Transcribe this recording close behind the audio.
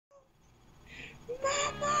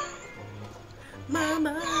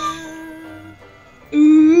mama.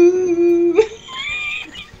 Ooh.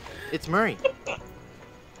 It's Murray.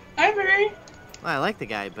 Hi, Murray. Well, I like the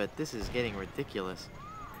guy, but this is getting ridiculous.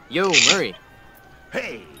 Yo, Murray.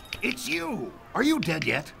 Hey, it's you. Are you dead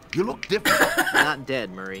yet? You look different. Not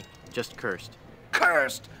dead, Murray. Just cursed.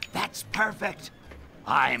 Cursed? That's perfect.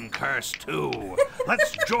 I'm cursed too.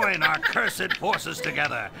 Let's join our cursed forces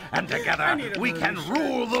together, and together we can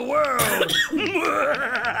rule the world.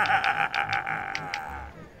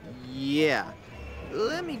 Yeah.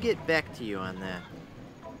 Let me get back to you on that.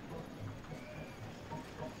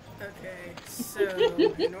 Okay, so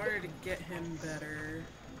in order to get him better,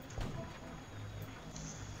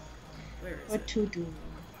 where is What it? to do?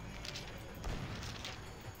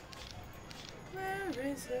 Where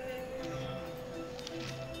is it?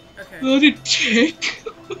 Okay. What a chick.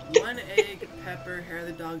 1 egg, pepper, hair of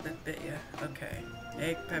the dog that bit you. Okay.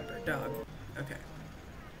 Egg, pepper, dog. Okay.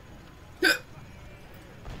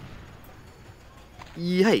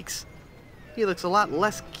 Yikes. He looks a lot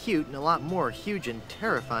less cute and a lot more huge and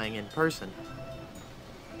terrifying in person.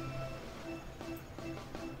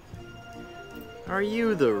 Are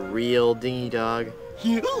you the real dingy dog?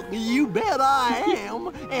 You bet I am,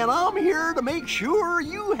 and I'm here to make sure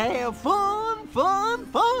you have fun.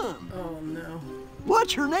 Oh no.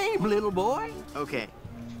 What's your name, little boy? Okay.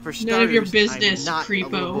 For starters, None of your business, I'm not a little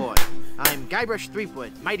creepo. boy. I'm Guybrush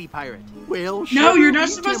Threepwood, mighty pirate. Well, No, you're sugar not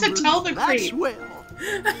me supposed to timbers, tell the that's creep. well.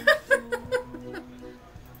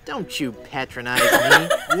 Don't you patronize me.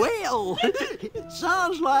 Well, it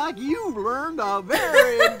sounds like you've learned a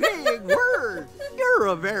very big word. You're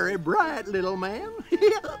a very bright little man.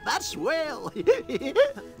 That's swell.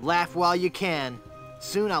 Laugh while you can.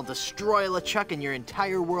 Soon I'll destroy LeChuck and your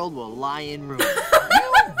entire world will lie in ruin.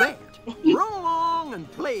 You bet. Run along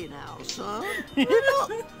and play now, son.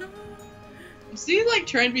 Is he like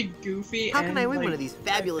trying to be goofy? How can and, I win like, one of these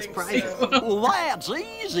fabulous think prizes? so. Well, that's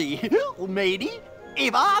easy, matey.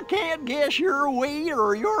 If I can't guess your weight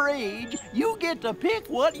or your age, you get to pick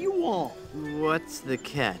what you want. What's the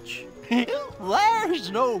catch? There's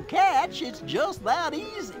no catch, it's just that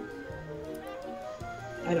easy.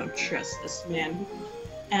 I don't trust this man.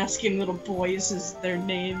 Asking little boys is their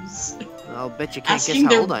names. I'll bet you can't Asking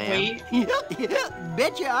guess their how old I am. weight.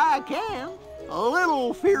 Betcha I can. A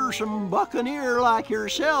little fearsome buccaneer like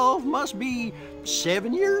yourself must be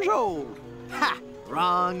 7 years old. Ha!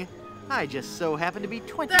 Wrong. I just so happen to be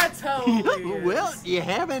 20. That's how old he is. Well, do you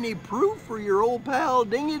have any proof for your old pal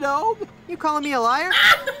Dingy Dog? You calling me a liar?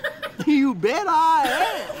 You bet I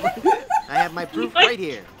am. I have my proof right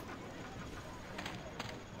here.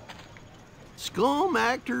 Scum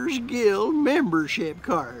Actors Guild membership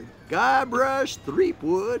card. Guybrush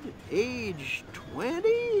Threepwood, age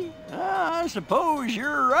 20? I suppose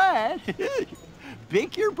you're right.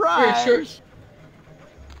 Pick your prize. Sure.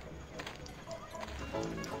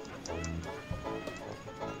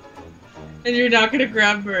 And you're not gonna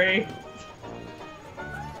grab Murray.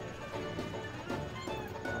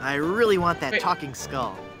 I really want that Wait. talking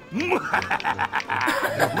skull. With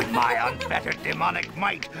my unfettered demonic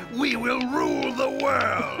might, we will rule the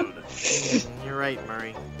world. You're right,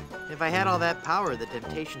 Murray. If I had all that power, the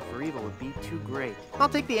temptation for evil would be too great. I'll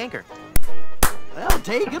take the anchor. Well,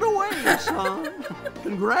 take it away, son.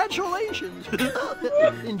 Congratulations.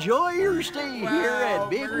 Enjoy your stay here at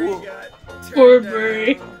Big Murray Wolf. got turned Poor down.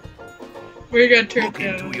 Murray. Murray got turned Look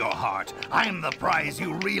down. into your heart. I'm the prize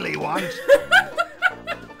you really want.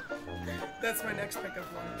 That's my next pickup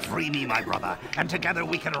line. Free me, my brother, and together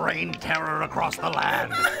we can rain terror across the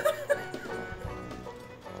land.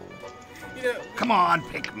 You know, Come on,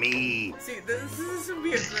 pick me. see, this would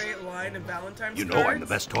be a great line in Valentine's You know I'm the cards.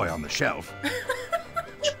 best toy on the shelf.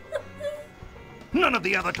 None of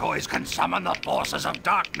the other toys can summon the forces of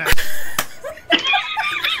darkness.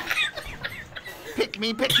 Pick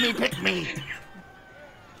me, pick me, pick me.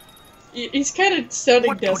 He's kind of sounding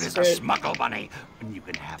What good is a desperate. smuggle bunny when you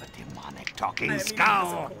can have a demonic talking I mean, he has a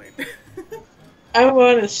skull? point. I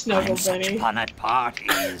want a I'm snuggle such bunny. fun at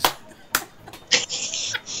parties.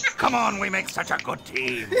 Come on, we make such a good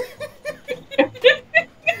team.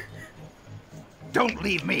 Don't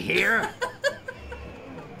leave me here.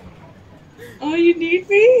 Oh, you need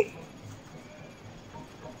me?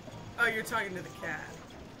 Oh, you're talking to the cat.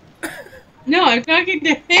 No, I'm talking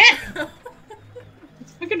to him. I'm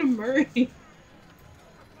talking to Murray.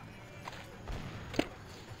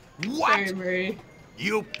 What? Sorry, Murray.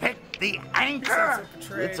 You picked the He sounds anchor? so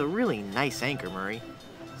betrayed. It's a really nice anchor, Murray.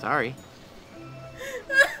 Sorry.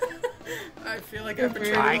 I feel like I've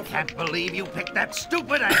betrayed I both of can't believe you picked that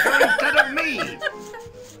stupid anchor instead of me.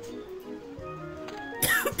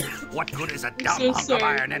 What good is a dumb so hunk of sorry.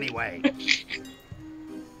 iron anyway?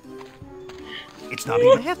 It's not I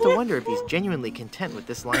even... have to wonder if he's genuinely content with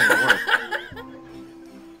this line of work.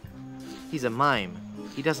 He's a mime.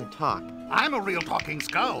 He doesn't talk. I'm a real talking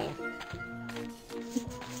skull.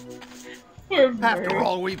 Poor After bird.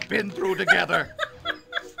 all we've been through together.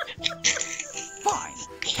 Fine.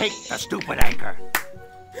 Take the stupid anchor.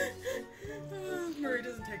 Murray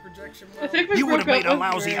doesn't take rejection I well. think we You would broke have made up a with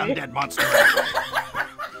lousy Murray. undead monster.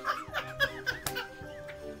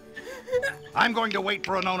 I'm going to wait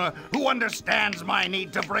for an owner who understands my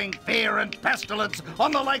need to bring fear and pestilence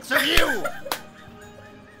on the likes of you.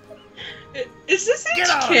 Is this Get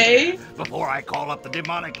out of HK? here before I call up the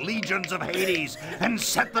demonic legions of Hades and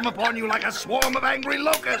set them upon you like a swarm of angry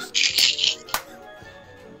locusts.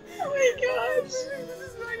 Oh my gosh.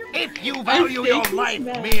 If you value your think life, he's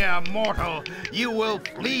mad. mere mortal, you will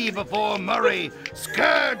flee before Murray,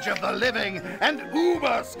 scourge of the living and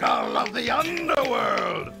uber skull of the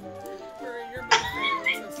underworld. Murray, you're my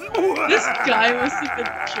favorite. So sorry. This guy was such a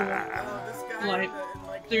jerk Oh, this guy Like, in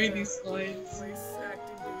like through the these slides. voice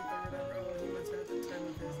acting booth or whatever. Oh, he must have the time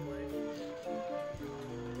of his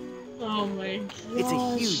life. Oh my god. It's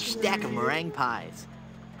a huge stack of meringue pies.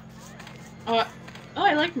 Oh,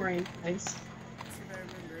 I like meringue pies. See if I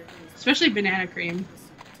remember it. It was Especially banana cream. just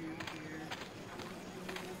a dude here.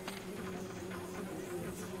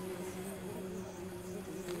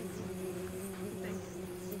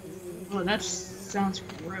 Oh, that sounds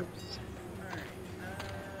gross. Alright,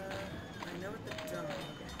 I know what the dog.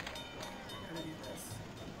 How to do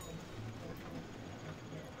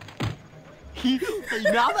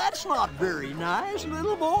this. Now that's not very nice,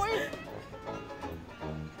 little boy.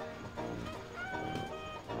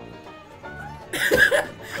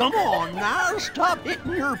 Come on now, stop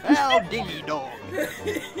hitting your pal Dingy Dog.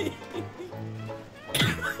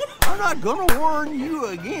 I'm not gonna warn you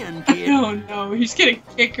again, kid. Oh no, he's gonna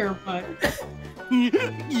kick her butt.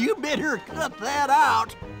 You better cut that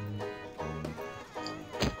out.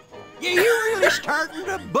 Yeah, you're really starting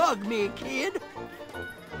to bug me, kid.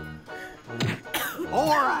 All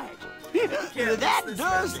right. That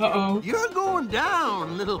does. Uh-oh. You're going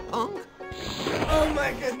down, little punk. Oh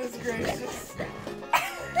my goodness gracious.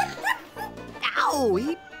 Ow,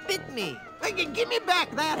 he bit me. Hey, give me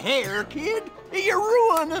back that hair, kid. You're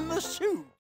ruining the suit.